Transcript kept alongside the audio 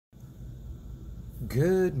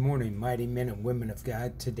Good morning, mighty men and women of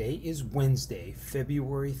God. Today is Wednesday,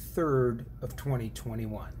 February 3rd of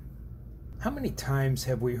 2021. How many times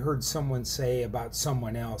have we heard someone say about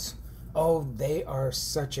someone else, "Oh, they are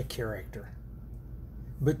such a character"?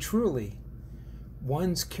 But truly,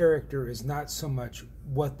 one's character is not so much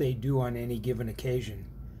what they do on any given occasion,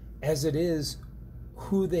 as it is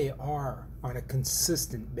who they are on a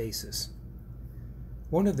consistent basis.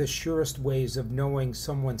 One of the surest ways of knowing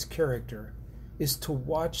someone's character is to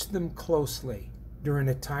watch them closely during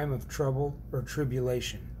a time of trouble or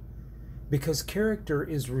tribulation, because character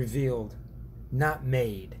is revealed, not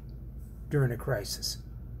made, during a crisis.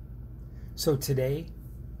 So today,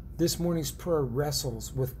 this morning's prayer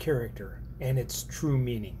wrestles with character and its true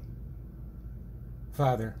meaning.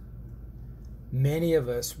 Father, many of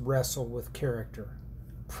us wrestle with character,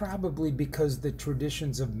 probably because the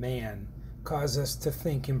traditions of man cause us to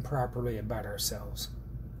think improperly about ourselves.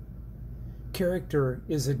 Character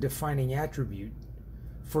is a defining attribute,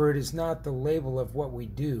 for it is not the label of what we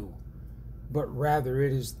do, but rather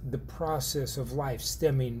it is the process of life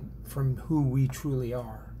stemming from who we truly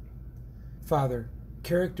are. Father,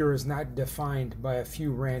 character is not defined by a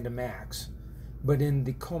few random acts, but in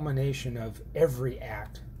the culmination of every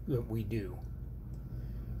act that we do.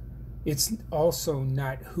 It's also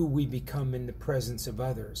not who we become in the presence of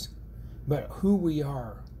others, but who we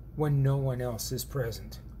are when no one else is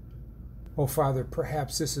present. Oh, Father,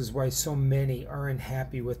 perhaps this is why so many are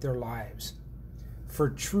unhappy with their lives. For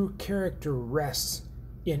true character rests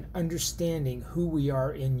in understanding who we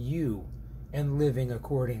are in you and living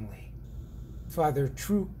accordingly. Father,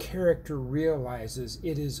 true character realizes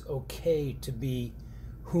it is okay to be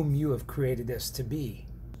whom you have created us to be.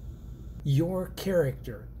 Your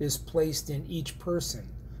character is placed in each person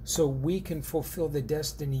so we can fulfill the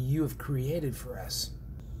destiny you have created for us.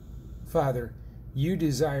 Father, you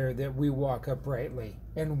desire that we walk uprightly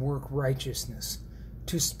and work righteousness,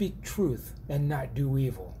 to speak truth and not do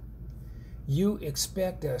evil. You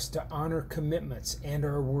expect us to honor commitments and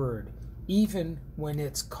our word, even when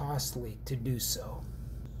it's costly to do so.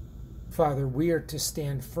 Father, we are to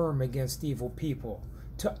stand firm against evil people,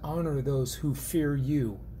 to honor those who fear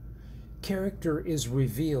you. Character is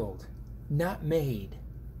revealed, not made,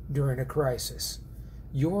 during a crisis.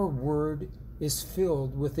 Your word is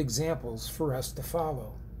filled with examples for us to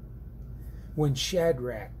follow. When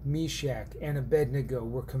Shadrach, Meshach, and Abednego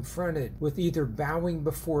were confronted with either bowing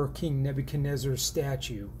before King Nebuchadnezzar's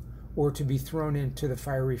statue or to be thrown into the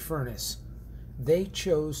fiery furnace, they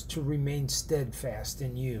chose to remain steadfast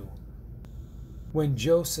in you. When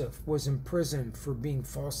Joseph was imprisoned for being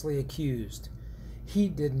falsely accused, he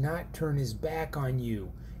did not turn his back on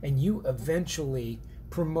you, and you eventually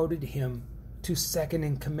promoted him to second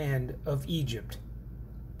in command of Egypt.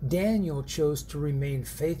 Daniel chose to remain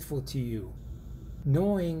faithful to you,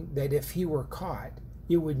 knowing that if he were caught,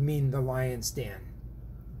 it would mean the lion's den.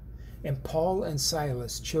 And Paul and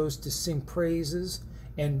Silas chose to sing praises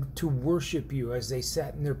and to worship you as they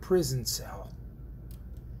sat in their prison cell.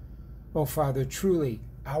 Oh, Father, truly,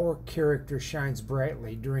 our character shines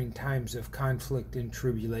brightly during times of conflict and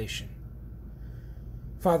tribulation.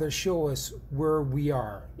 Father, show us where we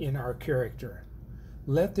are in our character.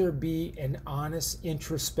 Let there be an honest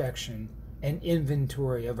introspection and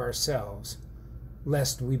inventory of ourselves,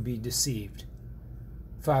 lest we be deceived.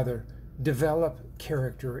 Father, develop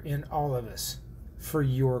character in all of us for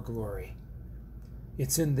your glory.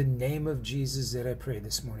 It's in the name of Jesus that I pray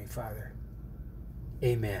this morning, Father.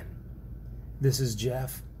 Amen. This is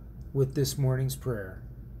Jeff with this morning's prayer,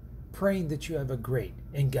 praying that you have a great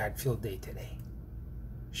and God-filled day today.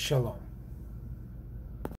 Shalom.